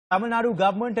Tamil Nadu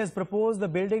government has proposed the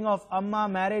building of Amma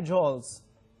Marriage Halls.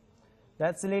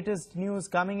 That's the latest news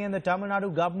coming in. The Tamil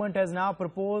Nadu government has now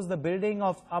proposed the building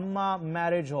of Amma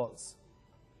Marriage Halls.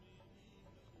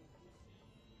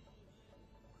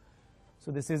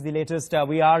 So this is the latest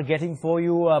we are getting for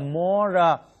you.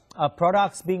 More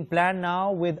products being planned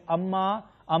now with Amma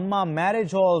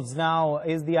Marriage Halls now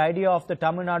is the idea of the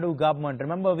Tamil Nadu government.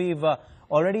 Remember, we've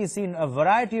already seen a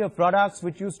variety of products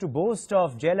which used to boast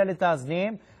of Jayalalitha's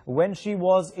name when she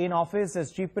was in office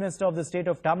as Chief Minister of the state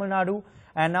of Tamil Nadu.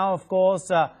 And now, of course,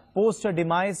 post her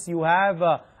demise, you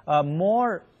have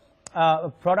more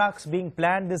products being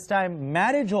planned. This time,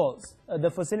 marriage halls,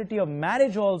 the facility of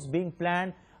marriage halls being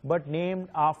planned, but named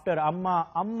after Amma.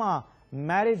 Amma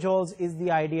Marriage Halls is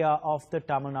the idea of the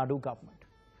Tamil Nadu government.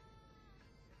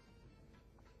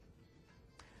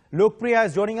 Lokpriya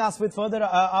is joining us with further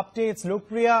updates.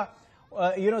 Lokpriya,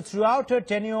 throughout her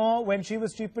tenure when she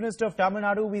was Chief Minister of Tamil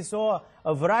Nadu, we saw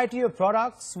a variety of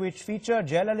products which featured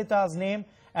Jayalalitha's name,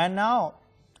 and now,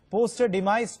 post her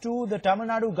demise too, the Tamil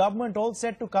Nadu government all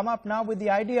set to come up now with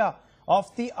the idea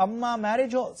of the Amma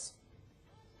Marriage Halls.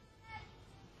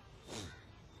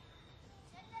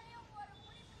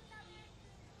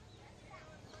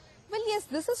 Well, yes,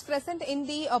 this is present in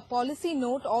the policy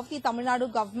note of the Tamil Nadu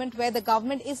government, where the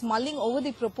government is mulling over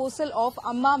the proposal of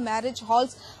Amma Marriage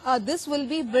Halls. This will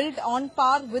be built on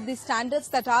par with the standards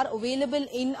that are available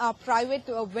in private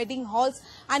wedding halls,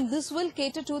 and this will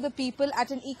cater to the people at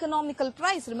an economical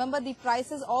price. Remember, the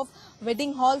prices of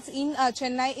wedding halls in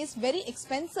Chennai is very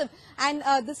expensive, and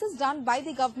this is done by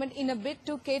the government in a bid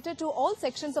to cater to all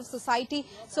sections of society,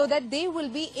 so that they will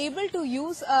be able to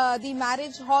use the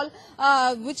marriage hall,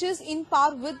 which is in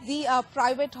par with the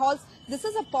private halls. This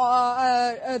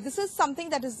is something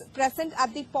that is present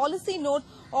at the policy note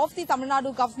of the Tamil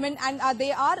Nadu government, and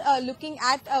they are looking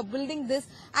at building this.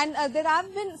 And there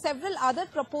have been several other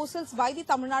proposals by the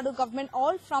Tamil Nadu government,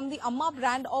 all from the Amma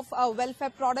brand of welfare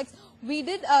products. We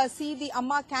did see the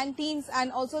Amma canteens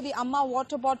and also the Amma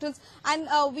water bottles, and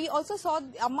we also saw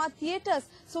the Amma theatres.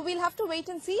 So we'll have to wait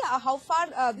and see how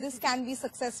far this can be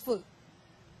successful.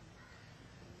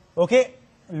 Okay.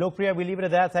 Lokpriya, we leave it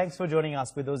at that. Thanks for joining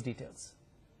us with those details.